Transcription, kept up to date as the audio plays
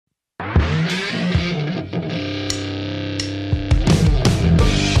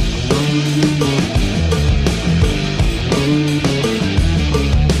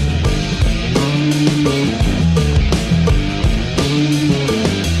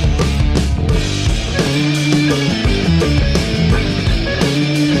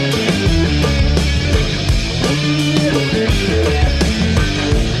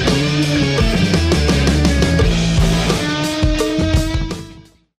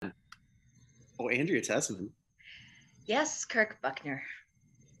Andrea Tessmann. Yes, Kirk Buchner.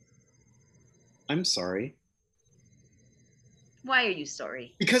 I'm sorry. Why are you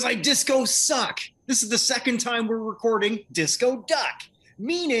sorry? Because I disco suck. This is the second time we're recording Disco Duck,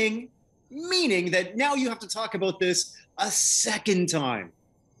 meaning that now you have to talk about this a second time.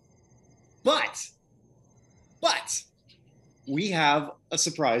 But we have a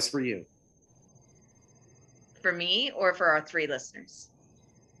surprise for you. For me or for our 3 listeners?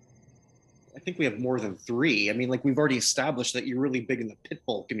 I think we have more than 3. I mean, like, we've already established that you're really big in the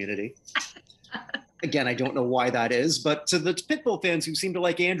Pitbull community. Again, I don't know why that is, but to the Pitbull fans who seem to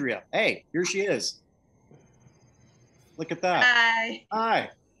like Andrea, hey, here she is. Look at that. Hi. Hi.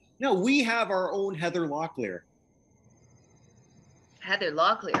 No, we have our own Heather Locklear. Heather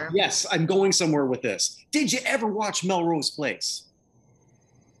Locklear? Yes, I'm going somewhere with this. Did you ever watch Melrose Place?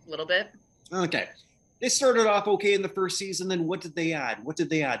 A little bit. Okay. They started off okay in the first season, then what did they add?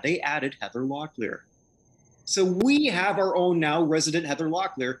 They added Heather Locklear. So we have our own now resident Heather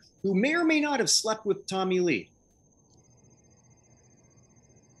Locklear, who may or may not have slept with Tommy Lee.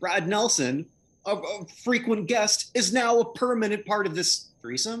 Brad Nelson, a frequent guest, is now a permanent part of this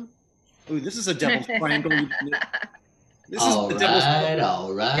threesome. Ooh, this is a devil's triangle.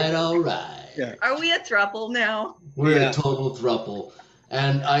 All right. Yeah. Are we a throuple now? We're a total throuple.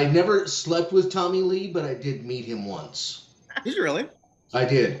 And I never slept with Tommy Lee, but I did meet him once. Did you really? I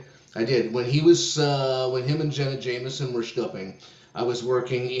did. When he was, when him and Jenna Jameson were stupping, I was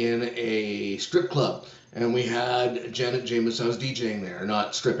working in a strip club, and we had Janet Jameson. I was DJing there,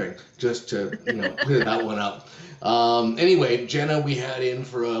 not stripping, just to clear that one up. Anyway, Jenna we had in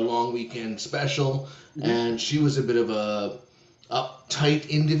for a long weekend special, and she was a bit of a uptight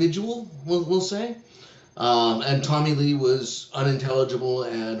individual, we'll say. And Tommy Lee was unintelligible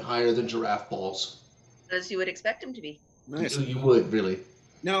and higher than giraffe balls. As you would expect him to be. Nice. You would, really.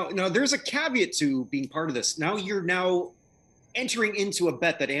 Now, there's a caveat to being part of this. Now you're entering into a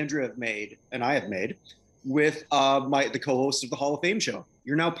bet that Andrea have made, and I have made, with the co-host of the Hall of Fame show.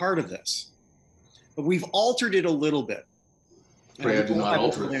 You're now part of this. But we've altered it a little bit. Pray I do not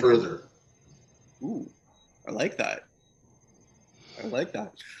alter it further. Ooh, I like that.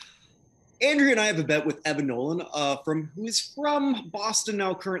 Andrea and I have a bet with Evan Nolan, who is from Boston,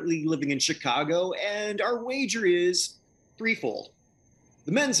 now currently living in Chicago, and our wager is threefold.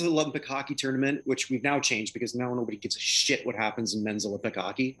 The men's Olympic hockey tournament, which we've now changed because now nobody gives a shit what happens in men's Olympic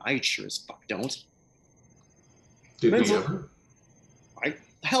hockey. I sure as fuck don't. Did we ever?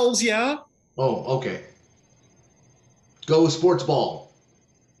 Hells yeah. Oh, okay. Go with sports ball.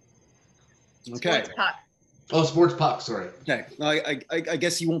 Okay. Sports puck. Oh, sports puck, sorry. Okay. I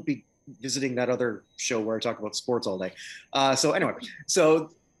guess you won't be visiting that other show where I talk about sports all day. So anyway,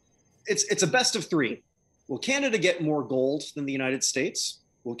 it's a best of 3. Will Canada get more gold than the United States?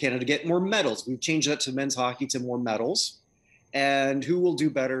 Will Canada get more medals? We've changed that to men's hockey to more medals. And who will do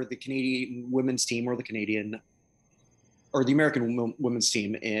better, the Canadian women's team or the American women's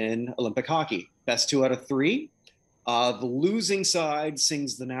team in Olympic hockey? Best 2 out of 3. The losing side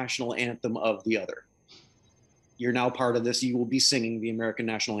sings the national anthem of the other. You're now part of this. You will be singing the American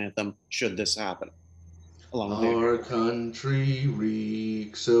national anthem should this happen. Our country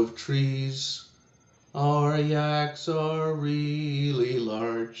reeks of trees. Our yaks are really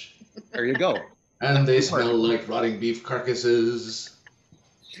large. There you go. And they smell like rotting beef carcasses.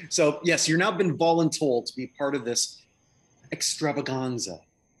 So, yes, you're now been voluntold to be part of this extravaganza.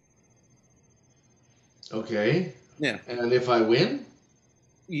 Okay. Yeah. And if I win?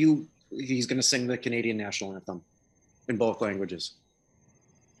 He's going to sing the Canadian national anthem in both languages.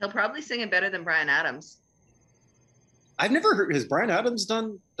 He'll probably sing it better than Bryan Adams. I've never heard. Has Bryan Adams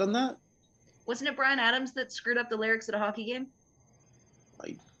done that? Wasn't it Bryan Adams that screwed up the lyrics at a hockey game?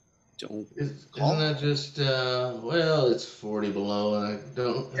 I don't. Isn't that just, it's 40 below and I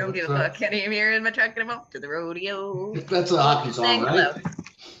don't give a fuck. Can you hear in my truck and I'm off to the rodeo? That's a hockey song, right? Hello.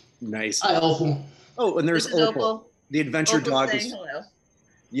 Nice. Hi, Opal. Oh, and there's Opal. The adventure Opal dog hello.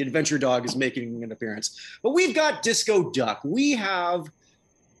 The adventure dog is making an appearance. But we've got Disco Duck. We have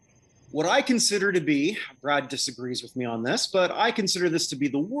what I consider to be, Brad disagrees with me on this, but I consider this to be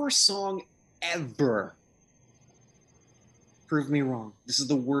the worst song ever. Prove me wrong. This is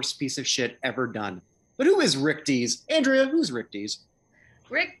the worst piece of shit ever done. But who is Rick Dees? Andrea, who's Rick Dees?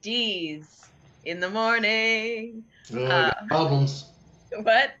 Rick Dees in the morning. I got problems.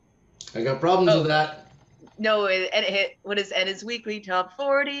 What? I got problems with that. No, and it hit, and his weekly top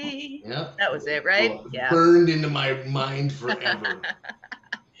 40. Yep. That was it, right? Oh, yeah. Burned into my mind forever.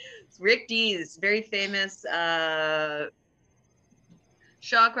 Rick Dees, very famous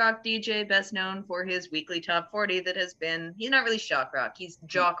shock rock DJ, best known for his weekly top 40 that has been, he's not really shock rock, he's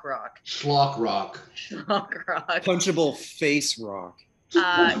jock rock. Schlock rock. Shock rock. Punchable face rock. Just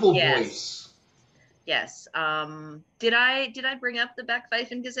punchable Yes. voice. Yes. Did I bring up the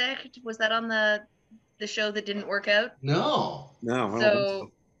Backpfeifengesicht? Was that on the show that didn't work out? No. No. I don't think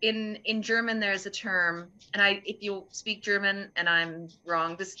So in German there's a term, and if you speak German and I'm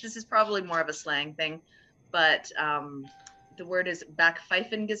wrong, this is probably more of a slang thing, but the word is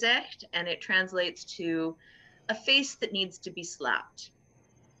Backpfeifengesicht, and it translates to a face that needs to be slapped.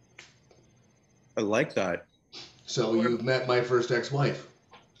 I like that. So you've met my first ex-wife.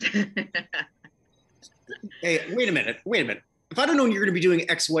 Hey, wait a minute. If I'd have known you're going to be doing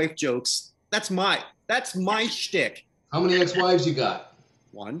ex-wife jokes, that's my shtick. How many ex-wives you got?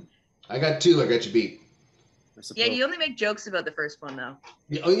 One. I got 2. I got you beat. Yeah, you only make jokes about the first one though.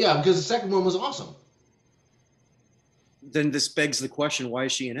 Oh yeah, because the second one was awesome. Then this begs the question: why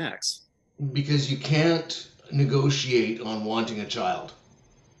is she an ex? Because you can't negotiate on wanting a child.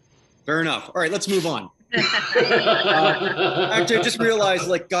 Fair enough. All right, let's move on. Actually, I just realized,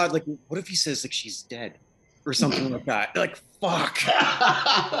 like, God, like, what if he says like she's dead or something like that? Like, fuck.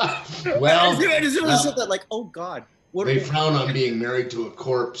 Well, I just said that, like, oh God. What they frown on being married to a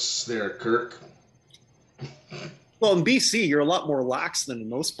corpse there, Kirk. Well, in BC, you're a lot more lax than in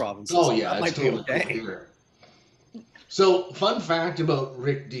most provinces. Oh yeah, that might be okay. clear. So, fun fact about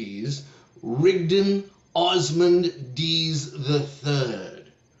Rick Dees: Rigdon Osmond Dees III.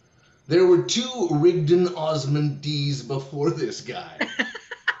 There were 2 Rigdon Osmond Dees before this guy.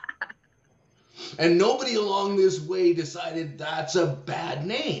 And nobody along this way decided that's a bad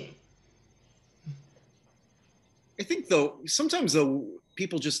name. I think, though, sometimes, though,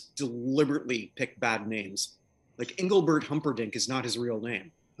 people just deliberately pick bad names. Like, Engelbert Humperdinck is not his real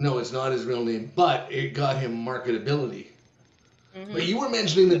name. No, it's not his real name, but it got him marketability. Mm-hmm. But you were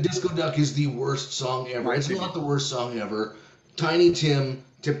mentioning that Disco Duck is the worst song ever. It's not the worst song ever. Tiny Tim,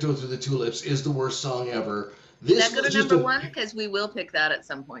 Tiptoe Through the Tulips, is the worst song ever. Is that go to number 1? Because we will pick that at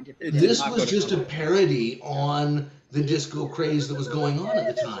some point. This was just a parody on the disco craze that was going on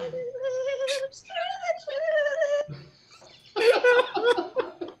at the time.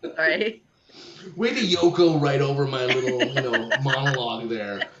 Sorry. Way to Yoko right over my little, monologue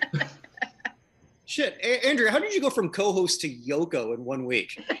there. Shit, Andrea, how did you go from co-host to Yoko in 1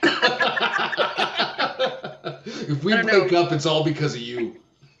 week? If we break up, it's all because of you.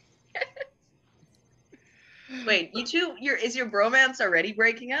 Wait, you two, is your bromance already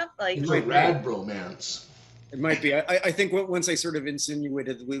breaking up? Like, It's a rad bromance. It might be. I think once I sort of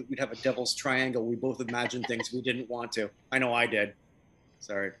insinuated we'd have a devil's triangle, we both imagined things we didn't want to. I know I did.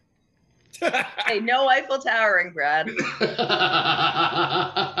 Sorry. Hey, no Eiffel Towering, Brad.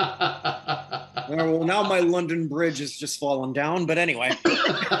 Well, now my London Bridge has just fallen down, but anyway.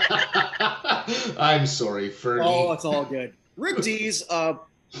 I'm sorry, Fergie. Oh, it's all good. Rick Dees,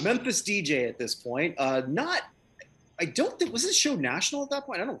 Memphis DJ at this point. I don't think, was this show national at that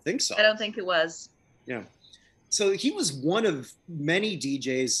point? I don't think so. I don't think it was. Yeah. So he was one of many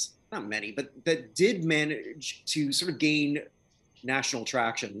DJs, not many, but that did manage to sort of gain national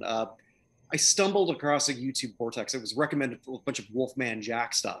traction. I stumbled across a YouTube vortex. It was recommended for a bunch of Wolfman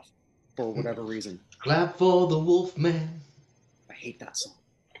Jack stuff for whatever reason. Clap for the Wolfman. I hate that song.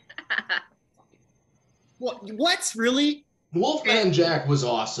 What? Really? Wolfman Jack was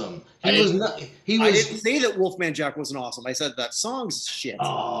awesome. I didn't say that Wolfman Jack wasn't awesome. I said that song's shit.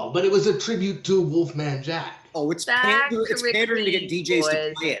 Oh, but it was a tribute to Wolfman Jack. Oh, it's pandering to get DJs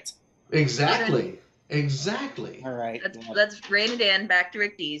to play it. Exactly. All right. Let's rein it in. Back to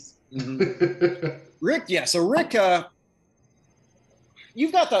Rick Dees. Mm-hmm. Rick, yeah. So Rick,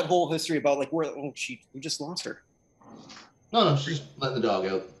 you've got that whole history about like we just lost her. No, she's just letting the dog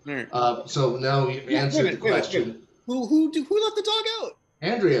out. All right. So now you answered the question. Who let the dog out?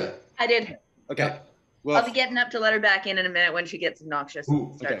 Andrea. I did. Okay. Yeah. Well, I'll be getting up to let her back in a minute when she gets obnoxious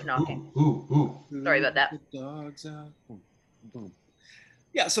and starts knocking. Who? Sorry about that. The dog's out. Boom, boom.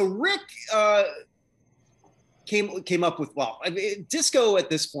 Yeah. So Rick came up with disco at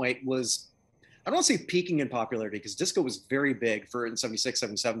this point was, I don't want to say peaking in popularity because disco was very big in 76,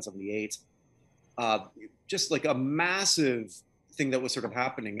 77, 78. Just like a massive thing that was sort of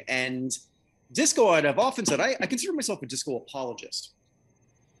happening. And disco, I've often said, I consider myself a disco apologist.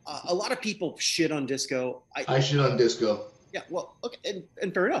 A lot of people shit on disco. I shit on disco. Yeah, well, okay,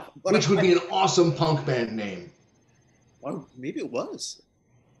 and fair enough. But Which would be an awesome punk band name. Well, maybe it was.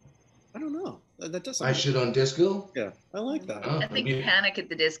 I don't know. That does. I shit on disco? Yeah, I like that. I think Panic at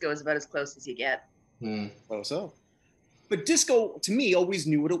the Disco is about as close as you get. Oh, so. But disco, to me, always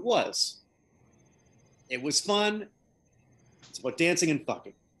knew what it was. It was fun. It's about dancing and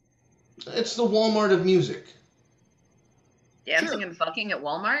fucking. It's the Walmart of music. Dancing and fucking at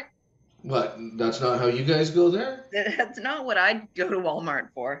Walmart? What? That's not how you guys go there? That's not what I'd go to Walmart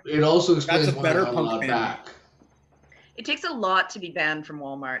for. It also explains That's a why better I'm not punk allowed band. back. It takes a lot to be banned from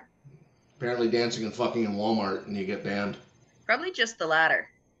Walmart. Apparently dancing and fucking in Walmart and you get banned. Probably just the latter.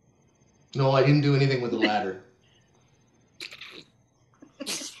 No, I didn't do anything with the latter.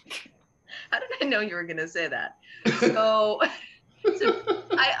 How did I know you were going to say that? So,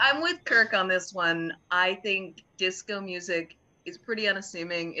 I'm with Kirk on this one. I think disco music is pretty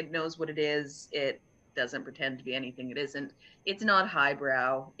unassuming. It knows what it is. It doesn't pretend to be anything it isn't. It's not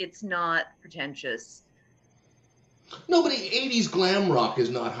highbrow. It's not pretentious. No, but 80s glam rock is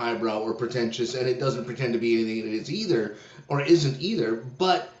not highbrow or pretentious, and it doesn't pretend to be anything it is either, or isn't either,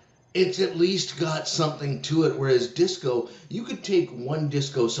 but it's at least got something to it, whereas disco, you could take one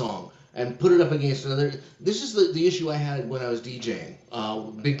disco song and put it up against another. This is the issue I had when I was DJing.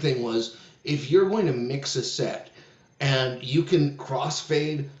 Big thing was, if you're going to mix a set, and you can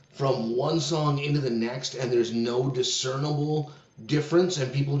crossfade from one song into the next, and there's no discernible difference,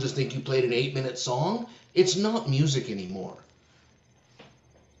 and people just think you played an 8-minute song, it's not music anymore.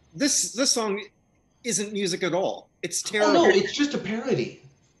 This song isn't music at all. It's terrible. Oh no, it's just a parody.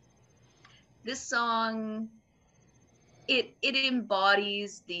 This song, it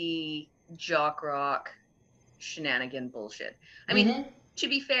embodies the jock rock shenanigan bullshit. I mean, to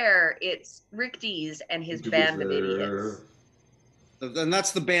be fair, it's Rick Dees and his band of idiots. And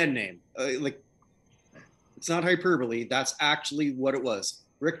that's the band name. Like, it's not hyperbole. That's actually what it was.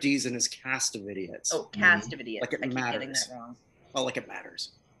 Rick Dees and his cast of idiots. Oh, cast of idiots. Like it I matters. keep getting that wrong. Oh, like it matters.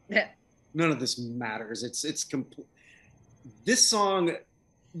 Yeah. None of this matters. It's complete. This song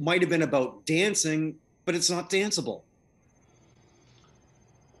might have been about dancing, but it's not danceable.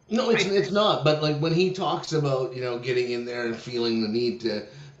 No, it's not. But like when he talks about getting in there and feeling the need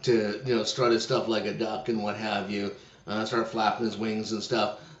to strut his stuff like a duck and what have you, start flapping his wings and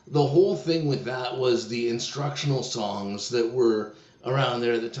stuff. The whole thing with that was the instructional songs that were around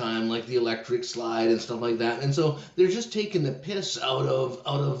there at the time, like the Electric Slide and stuff like that. And so they're just taking the piss out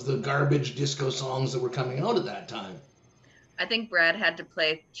of the garbage disco songs that were coming out at that time. I think Brad had to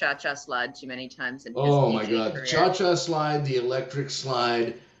play Cha-Cha Slide too many times in his Oh my DJ God. career. Cha-Cha Slide, the Electric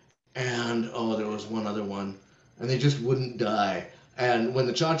Slide, and there was one other one. And they just wouldn't die. And when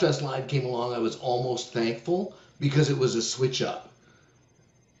the Cha-Cha Slide came along, I was almost thankful because it was a switch up.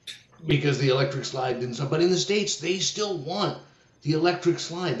 Because the Electric Slide didn't stop. But in the States, they still want the Electric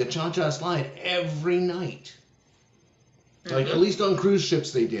Slide, the Cha-Cha Slide, every night. Like, at least on cruise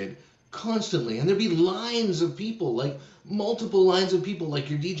ships they did. Constantly. And there'd be lines of people, like multiple lines of people,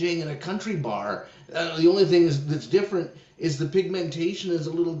 like you're DJing in a country bar. The only thing that's different is the pigmentation is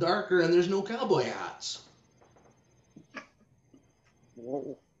a little darker and there's no cowboy hats.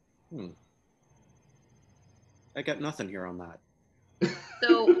 Whoa. I got nothing here on that.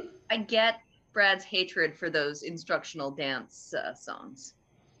 So I get Brad's hatred for those instructional dance songs.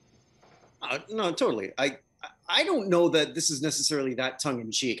 No, totally. I don't know that this is necessarily that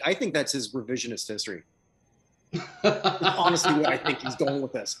tongue-in-cheek. I think that's his revisionist history. That's honestly what I think he's going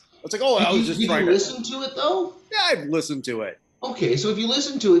with this. It's like, I was just trying to... Did you listen to it, though? Yeah, I've listened to it. Okay, so if you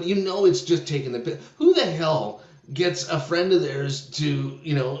listen to it, it's just taking the piss. Who the hell gets a friend of theirs to,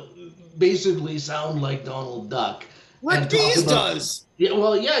 basically sound like Donald Duck? Rick Dees does! Yeah,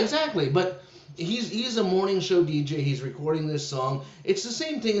 well, yeah, exactly. But he's a morning show DJ. He's recording this song. It's the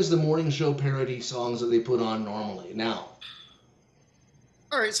same thing as the morning show parody songs that they put on normally now.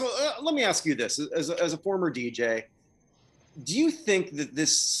 All right, so let me ask you this. As a former DJ, do you think that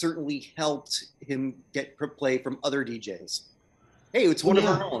this certainly helped him get play from other DJs? Hey, it's one of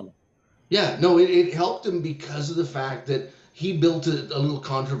our own. Yeah, no, it helped him because of the fact that he built a little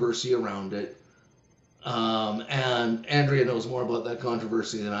controversy around it. And Andrea knows more about that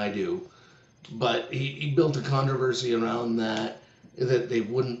controversy than I do. But he built a controversy around that they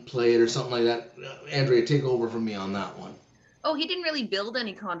wouldn't play it or something like that. Andrea, take over from me on that one. Oh, he didn't really build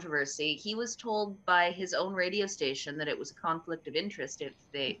any controversy. He was told by his own radio station that it was a conflict of interest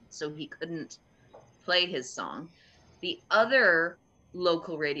so he couldn't play his song. The other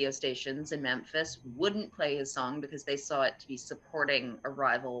local radio stations in Memphis wouldn't play his song because they saw it to be supporting a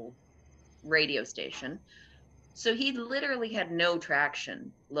rival radio station. So he literally had no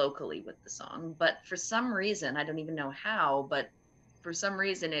traction locally with the song, but for some reason, I don't even know how, but for some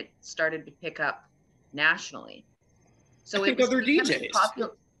reason it started to pick up nationally. So it was other DJs.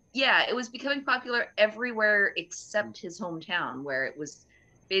 Popular. Yeah, it was becoming popular everywhere except his hometown, where it was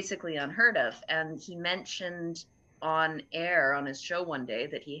basically unheard of. And he mentioned on air on his show one day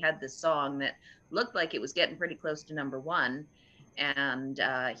that he had this song that looked like it was getting pretty close to #1, and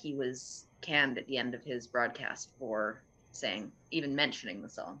he was canned at the end of his broadcast for even mentioning the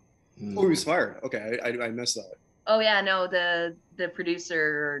song. Oh, he was fired. Okay, I missed that. Oh yeah, no, the producer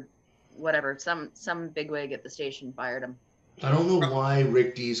or whatever, some bigwig at the station fired him. I don't know why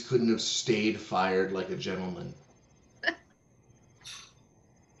Rick Dees couldn't have stayed fired like a gentleman.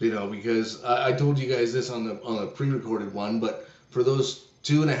 Because I told you guys this on a pre-recorded one, but for those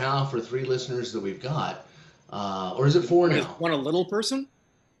 2.5 or 3 listeners that we've got, or is it 4 now? Want a little person?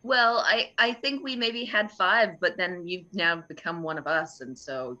 Well, I think we maybe had 5, but then you've now become one of us, and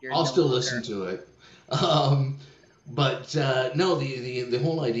so you're. I'll still listen to it. But no, the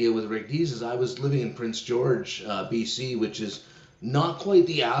whole idea with Rick Dees is I was living in Prince George, BC, which is not quite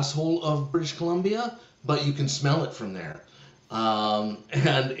the asshole of British Columbia, but you can smell it from there. And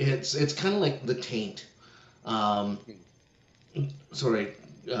it's kind of like the taint.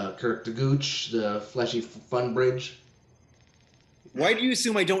 Kirk, the gooch, the fleshy fun bridge. Why do you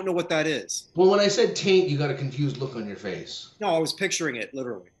assume I don't know what that is? Well, when I said taint, you got a confused look on your face. No, I was picturing it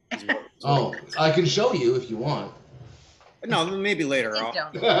literally. Oh, I can show you if you want. No, maybe later.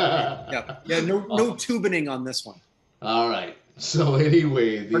 Yeah. No tubining on this one. All right. So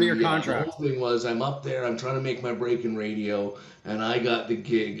anyway, your contract. The whole thing was I'm up there, I'm trying to make my break in radio, and I got the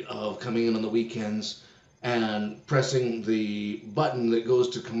gig of coming in on the weekends and pressing the button that goes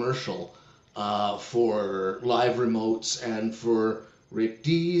to commercial for live remotes and for Rick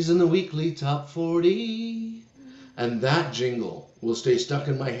Dees and the weekly top 40. And that jingle will stay stuck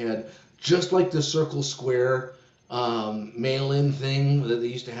in my head, just like the Circle Square mail-in thing that they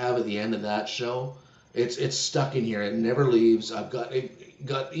used to have at the end of that show. It's stuck in here. It never leaves. I've got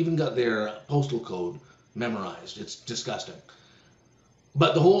their postal code memorized. It's disgusting.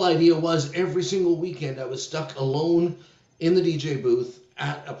 But the whole idea was every single weekend I was stuck alone in the DJ booth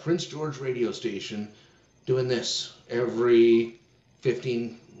at a Prince George radio station doing this every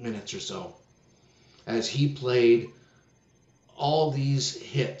 15 minutes or so as he played all these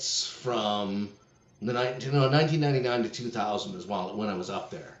hits from the 1999 to 2000 as well when I was up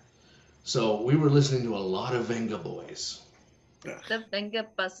there. So we were listening to a lot of Venga Boys. The Venga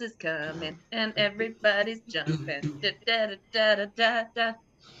bus is coming and everybody's jumping. Da, da, da, da, da, da.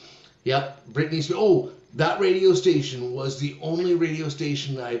 Yep, Britney Spears. Oh, that radio station was the only radio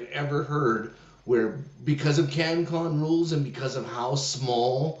station I've ever heard where, because of CanCon rules and because of how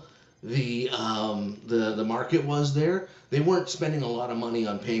small the market was there, they weren't spending a lot of money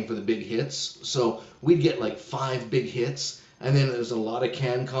on paying for the big hits. So we'd get like 5 big hits, and then there was a lot of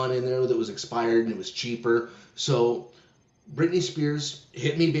CanCon in there that was expired and it was cheaper. So Britney Spears,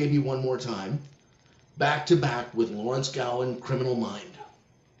 Hit Me Baby One More Time, back to back with Lawrence Gowan, Criminal Mind.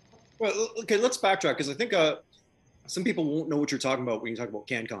 Well, okay, let's backtrack because I think some people won't know what you're talking about when you talk about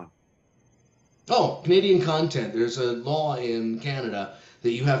CanCon. Oh, Canadian content. There's a law in Canada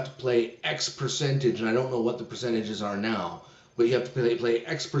that you have to play X percentage, and I don't know what the percentages are now, but you have to play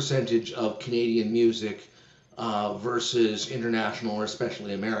X percentage of Canadian music versus international or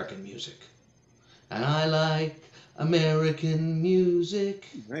especially American music. And I like American music.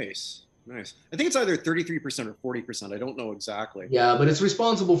 Nice. I think it's either 33% or 40%. I don't know exactly. Yeah, but it's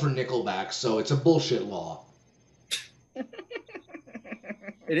responsible for Nickelback, so it's a bullshit law.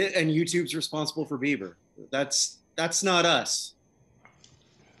 It is, and YouTube's responsible for Bieber. That's not us.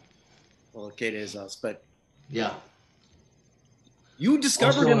 Well, okay, it is us, but yeah. You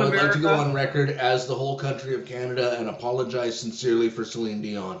discovered also, in I'd America. like to go on record as the whole country of Canada and apologize sincerely for Celine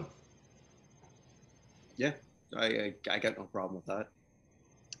Dion. Yeah, I got no problem with that.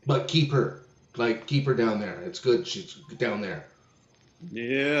 But keep her down there. It's good she's down there.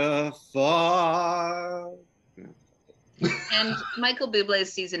 Yeah, far. And Michael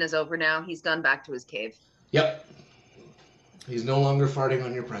Bublé's season is over now. He's gone back to his cave. Yep. He's no longer farting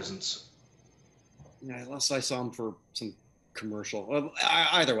on your presence. Yeah, unless I saw him for some commercial. Well,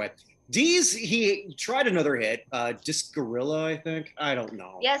 either way. Dees, he tried another hit, Discorilla, I think. I don't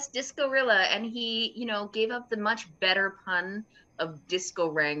know. Yes, Discorilla, and he, gave up the much better pun of disco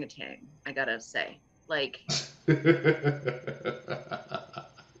orangutan, I gotta say. Like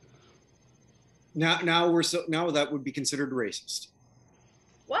now that would be considered racist.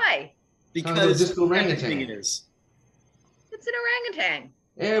 Why? Because disco orangutan It's an orangutan.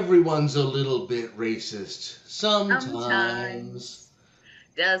 Everyone's a little bit racist. Sometimes.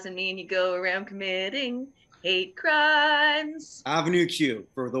 Doesn't mean you go around committing hate crimes. Avenue Q,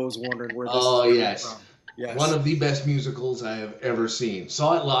 for those wondering where this is yes. from. Yes. One of the best musicals I have ever seen.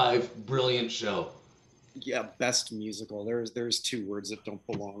 Saw it live, brilliant show. Yeah, best musical. There's two words that don't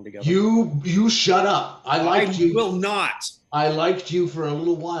belong together. You shut up. I liked you. Will not. I liked you for a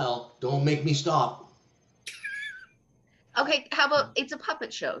little while. Don't make me stop. Okay, how about it's a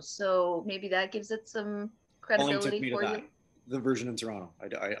puppet show, so maybe that gives it some credibility for you. The version in Toronto.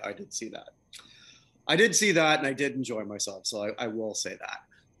 I did see that. I did see that, and I did enjoy myself. So I will say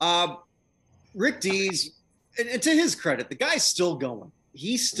that. Rick Dees, and to his credit, the guy's still going.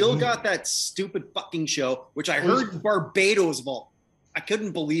 He's still got that stupid fucking show, which I heard Barbados of all. I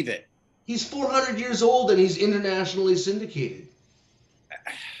couldn't believe it. He's 400 years old and he's internationally syndicated.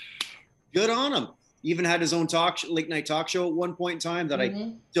 Good on him. Even had his own late night talk show at one point in time that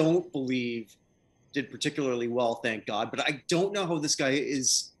I don't believe did particularly well, thank God. But I don't know how this guy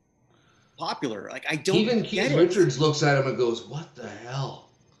is popular. Like, I don't. Even Keith Richards looks at him and goes, "What the hell?"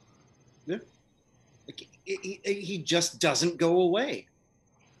 Yeah. Like, he just doesn't go away.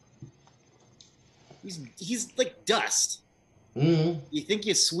 He's like dust. You think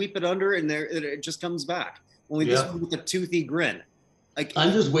you sweep it under and it just comes back. Only this one with a toothy grin. Like,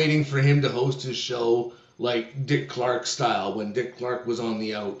 I'm just waiting for him to host his show like Dick Clark style when Dick Clark was on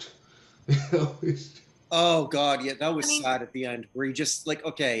the out. Oh God, yeah, that was sad at the end where he just like,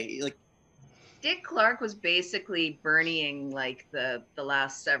 okay, like Dick Clark was basically Bernieing like the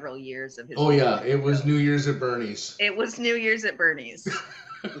last several years of his. Oh yeah, it was New Year's at Bernie's. It was New Year's at Bernie's.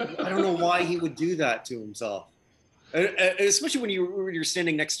 I don't know why he would do that to himself, especially when you're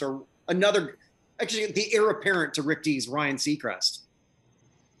standing next to another, actually the heir apparent to Rick Dees, Ryan Seacrest.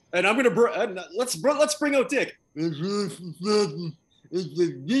 And I'm gonna let's bring out Dick.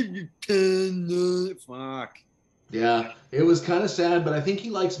 Fuck. Yeah, it was kind of sad, but I think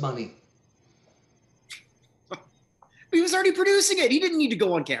he likes money. He was already producing it. He didn't need to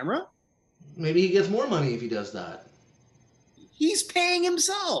go on camera. Maybe he gets more money if he does that. He's paying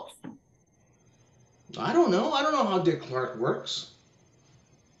himself. I don't know. I don't know how Dick Clark works.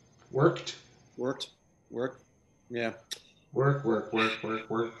 Worked. Yeah. Work.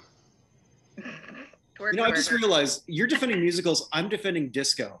 I just realized you're defending musicals. I'm defending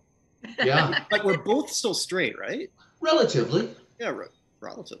disco. Yeah. Like, we're both still straight, right? Relatively. Yeah,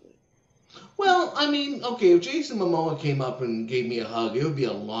 relatively. Well, I mean, okay, if Jason Momoa came up and gave me a hug, it would be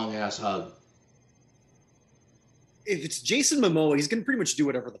a long-ass hug. If it's Jason Momoa, he's going to pretty much do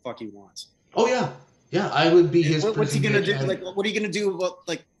whatever the fuck he wants. Oh, yeah. Yeah, I would be his... What's he going to do? Like, what are you going to do about,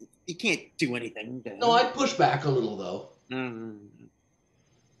 like, he can't do anything. No, I'd push back a little, though. Andrew,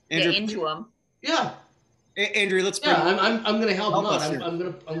 Get into him. Yeah. Andrea, let's bring... Yeah, I'm going to help him out. I'm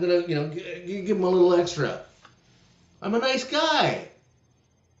going to, give him a little extra. I'm a nice guy.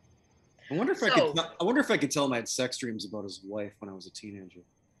 I wonder if I could tell him I had sex dreams about his wife when I was a teenager.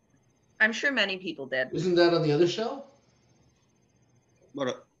 I'm sure many people did. Isn't that on the other show? But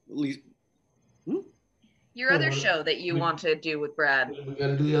at least... Your other show that you want to do with Brad. We got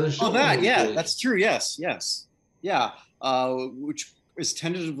to do the other show. Oh, that, yeah, that's true. Yes. Yeah, which is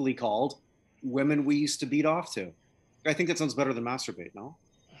tentatively called Women We Used to Beat Off To. I think that sounds better than Masturbate, no?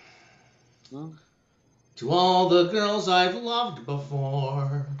 No? To all the girls I've loved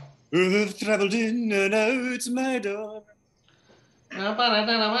before. Who've traveled in and out my door. I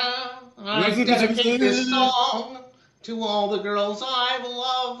dedicate this song to all the girls I've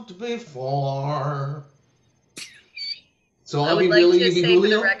loved before. So I would like to say for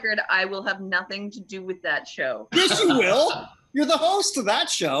the record, I will have nothing to do with that show. Yes, you will. You're the host of that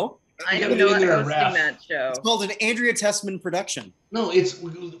show. I am not hosting that show. It's called an Andrea Tessmann production. No, it's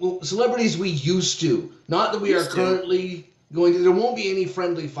celebrities we used to. Not that we are currently going to. There won't be any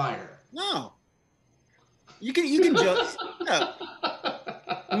friendly fire. No. You can joke. Yeah.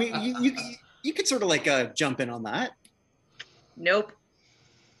 I mean, you could sort of like jump in on that. Nope.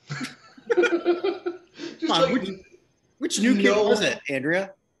 Come on, which new kid was it,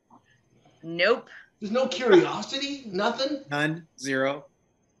 Andrea? Nope. There's no curiosity? Nothing? None. Zero.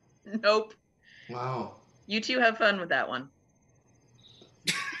 Nope. Wow. You two have fun with that one.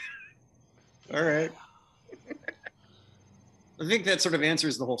 All right. I think that sort of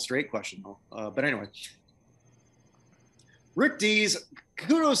answers the whole straight question, though. But anyway. Rick Dees,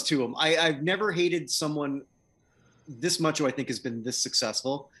 kudos to him. I've never hated someone this much who I think has been this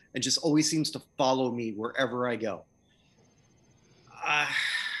successful and just always seems to follow me wherever I go.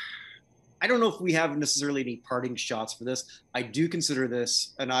 I don't know if we have necessarily any parting shots for this. I do consider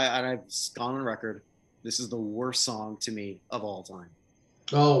this, and I've gone on record, this is the worst song to me of all time.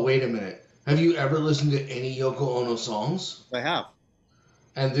 Oh, wait a minute. Have you ever listened to any Yoko Ono songs? I have.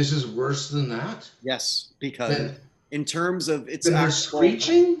 And this is worse than that? Yes, because in terms of its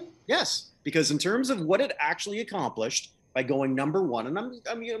screeching? Yes, because in terms of what it actually accomplished by going number one, and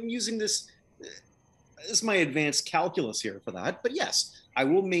I'm using this this is my advanced calculus here for that. But yes, I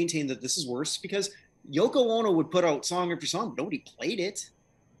will maintain that this is worse because Yoko Ono would put out song after song, but nobody played it.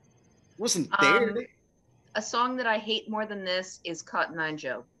 It wasn't there. A song that I hate more than this is Cotton Eye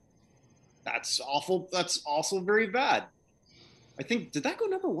Joe. That's awful. That's also very bad. I think, did that go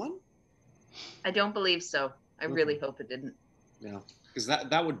number one? I don't believe so. I really hope it didn't. Yeah, because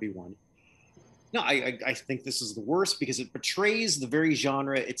that would be one. No, I think this is the worst because it betrays the very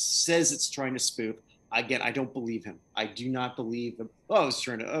genre it says it's trying to spoof. Again, I don't believe him. I do not believe him. Oh, I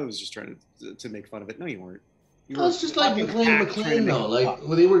was just trying to make fun of it. No, you weren't. Well, it's just like McLean though. Like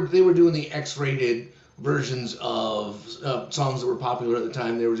they were doing the X-rated versions of songs that were popular at the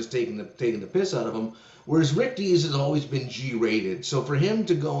time. They were just taking the piss out of them. Whereas Rick Dees has always been G-rated. So for him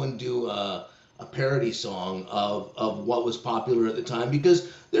to go and do a parody song of what was popular at the time,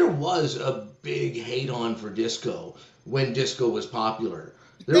 because there was a big hate on for disco when disco was popular.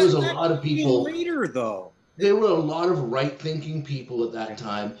 There was a lot of people later though. There were a lot of right-thinking people at that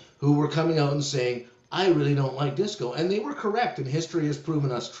time who were coming out and saying, I really don't like disco. And they were correct, and history has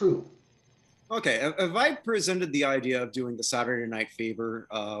proven us true. Okay, have I presented the idea of doing the Saturday Night Fever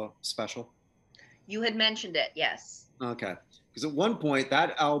special? You had mentioned it, yes. Okay, because at one point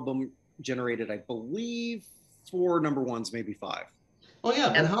that album generated, I believe, 4 number ones, maybe 5. Oh yeah,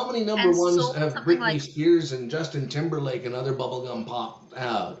 but how many number ones have Britney Spears and Justin Timberlake and other bubblegum pop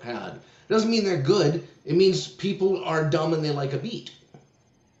had? It doesn't mean they're good. It means people are dumb and they like a beat.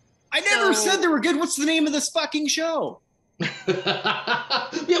 I never said they were good. What's the name of this fucking show? Yeah,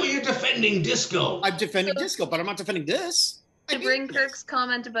 but you're defending disco. I'm defending disco, but I'm not defending this. To bring Kirk's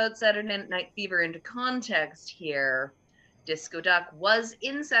comment about Saturday Night Fever into context here, Disco Duck was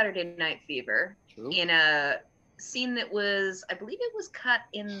in Saturday Night Fever in a scene that was, I believe it was cut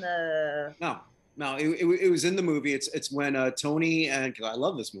in the... No, it was in the movie. It's when Tony and, I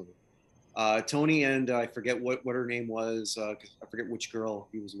love this movie. Tony and I forget what her name was. I forget which girl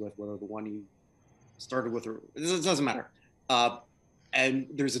he was with, whether the one he started with her. It doesn't matter. And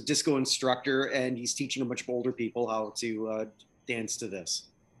there's a disco instructor, and he's teaching a bunch of older people how to dance to this.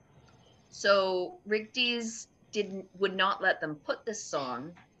 So Rick Dees would not let them put this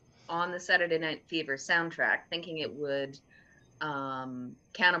song on the Saturday Night Fever soundtrack, thinking it would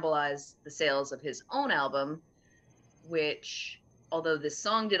cannibalize the sales of his own album, which, although this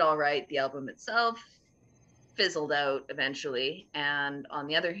song did all right, the album itself fizzled out eventually. And on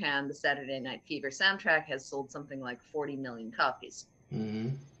the other hand, the Saturday Night Fever soundtrack has sold something like 40 million copies.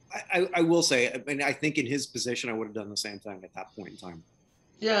 Mm-hmm. I will say, I mean, I think in his position, I would have done the same thing at that point in time.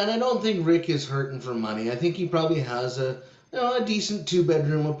 Yeah, and I don't think Rick is hurting for money. I think he probably has a decent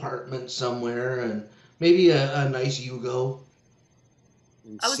 2-bedroom apartment somewhere, and maybe a nice Yugo.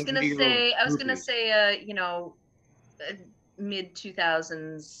 I was gonna say, a mid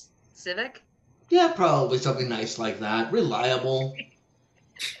 2000s Civic. Yeah, probably something nice like that. Reliable.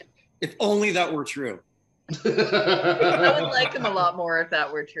 If only that were true. I would like him a lot more if that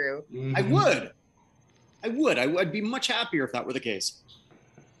were true. Mm-hmm. I would. I'd be much happier if that were the case.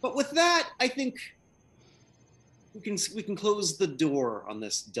 But with that, I think we can close the door on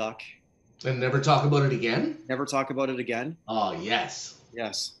this duck. And never talk about it again? Never talk about it again. Oh, yes.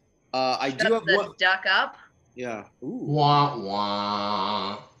 Yes. I do have the duck up. Yeah. Ooh. Wah,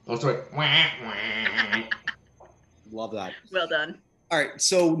 wah. Oh, sorry. Wah, wah. Love that. Well done. All right.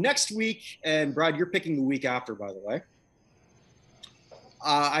 So next week, and Brad, you're picking the week after, by the way.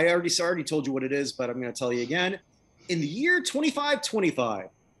 I already told you what it is, but I'm going to tell you again. In the year 2525,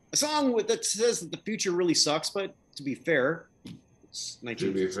 a song that says that the future really sucks, but to be fair, it's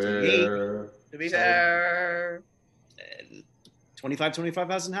 1958. To be fair. 2525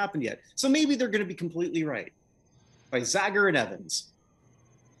 hasn't happened yet. So maybe they're going to be completely right. By Zager and Evans.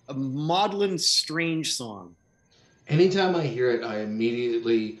 A maudlin, strange song. Anytime I hear it, I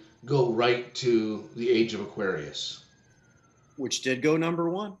immediately go right to The Age of Aquarius. Which did go number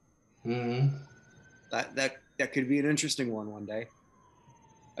 1. Mm-hmm. That could be an interesting one day.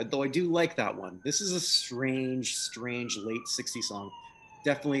 Though I do like that one. This is a strange late 60s song.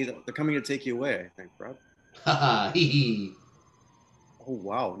 Definitely, they're coming to take you away, I think, Brad. Haha, hee hee. Oh,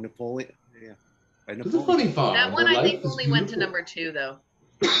 wow. Napoleon. Yeah. It's a funny song. That one, I think, only went to number 2, though.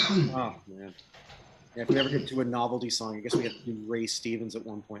 Oh, man. Yeah, if we ever get to a novelty song, I guess we have to do Ray Stevens at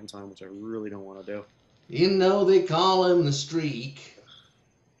one point in time, which I really don't want to do. You know they call him the Streak.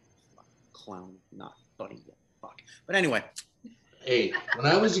 Clown, not funny. Fuck. But anyway. Hey, when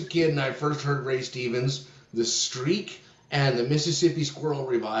I was a kid and I first heard Ray Stevens, the Streak and the Mississippi Squirrel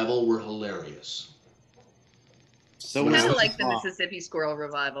Revival were hilarious. So I kind of like the Mississippi Squirrel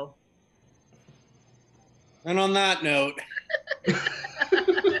Revival. And on that note,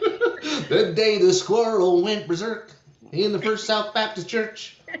 The day the squirrel went berserk in the First South Baptist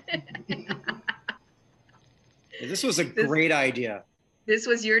Church. This was a great idea. This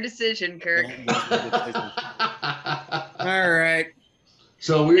was your decision, Kirk. All right.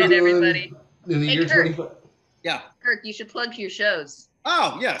 So we're And doing everybody. in the Hey, year Kirk. 25. Yeah. Kirk, you should plug your shows.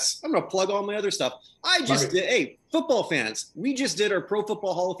 Oh, yes. I'm going to plug all my other stuff. Hey, football fans, we just did our Pro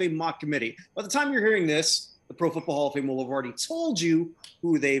Football Hall of Fame mock committee. By the time you're hearing this, the Pro Football Hall of Fame will have already told you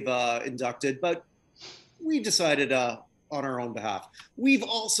who they've inducted, but we decided on our own behalf. We've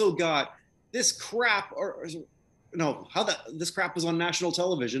also got this crap, this crap was on national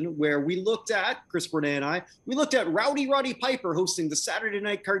television, where we looked at, Chris Burnett and I, we looked at Rowdy Roddy Piper hosting the Saturday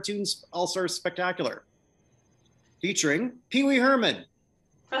Night Cartoons All-Star Spectacular, featuring Pee Wee Herman.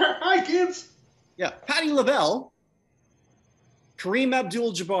 Hi, kids. Yeah, Patti LaBelle, Kareem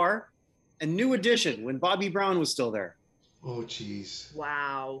Abdul-Jabbar, and New Edition when Bobby Brown was still there. Oh, jeez.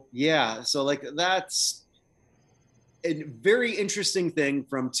 Wow. Yeah, so that's a very interesting thing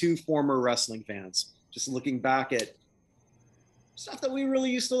from two former wrestling fans. Just looking back at stuff that we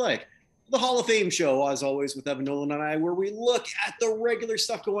really used to like. The Hall of Fame show, as always, with Evan Nolan and I, where we look at the regular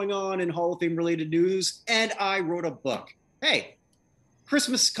stuff going on in Hall of Fame related news. And I wrote a book. Hey,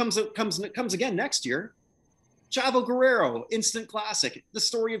 Christmas comes again next year. Chavo Guerrero, instant classic. The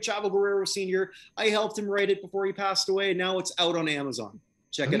story of Chavo Guerrero Sr. I helped him write it before he passed away. Now it's out on Amazon.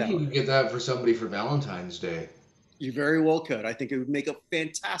 Check it out. You could get that for somebody for Valentine's Day. You very well could. I think it would make a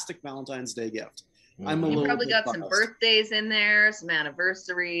fantastic Valentine's Day gift. You probably got some birthdays in there, some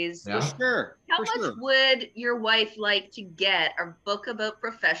anniversaries. Yeah. For sure. How much would your wife like to get a book about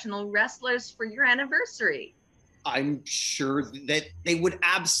professional wrestlers for your anniversary? I'm sure that they would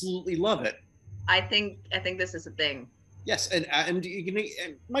absolutely love it. I think this is a thing. Yes, and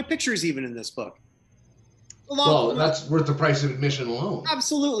my picture is even in this book. Well, that's worth the price of admission alone.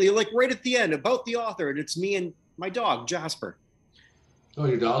 Absolutely, like right at the end, about the author, and it's me and my dog Jasper. Oh,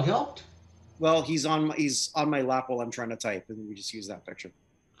 your dog helped? Well, he's on my lap while I'm trying to type, and we just use that picture.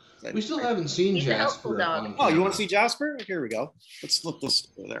 We still haven't seen He's Jasper. a helpful dog. Oh, you want to see Jasper? Here we go. Let's flip this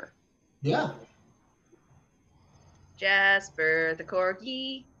over there. Yeah. Jasper the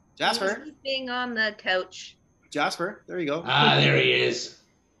corgi. Jasper. He's sleeping on the couch. Jasper, there you go. Ah, there he is.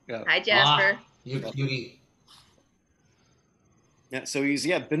 Yeah. Hi, Jasper. You cutie. Yeah, so he's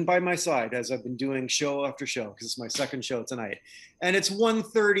been by my side as I've been doing show after show, because it's my second show tonight, and it's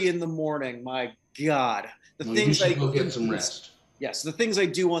 1:30 in the morning. My God, You should go get some rest. Yes, the things I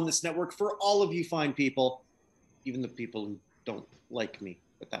do on this network for all of you fine people, even the people who don't like me,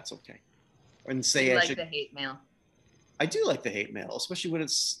 but that's okay. And say You like the hate mail. I do like the hate mail, especially when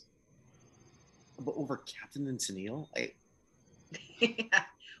it's over Captain and Tennille. Yeah.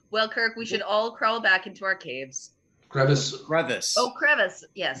 Well, Kirk, we should all crawl back into our caves. Crevice. Oh, crevice.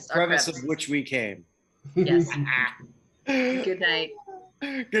 Yes. Crevice of which we came. Yes. Good night.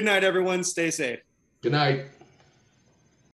 Good night, everyone. Stay safe. Good night.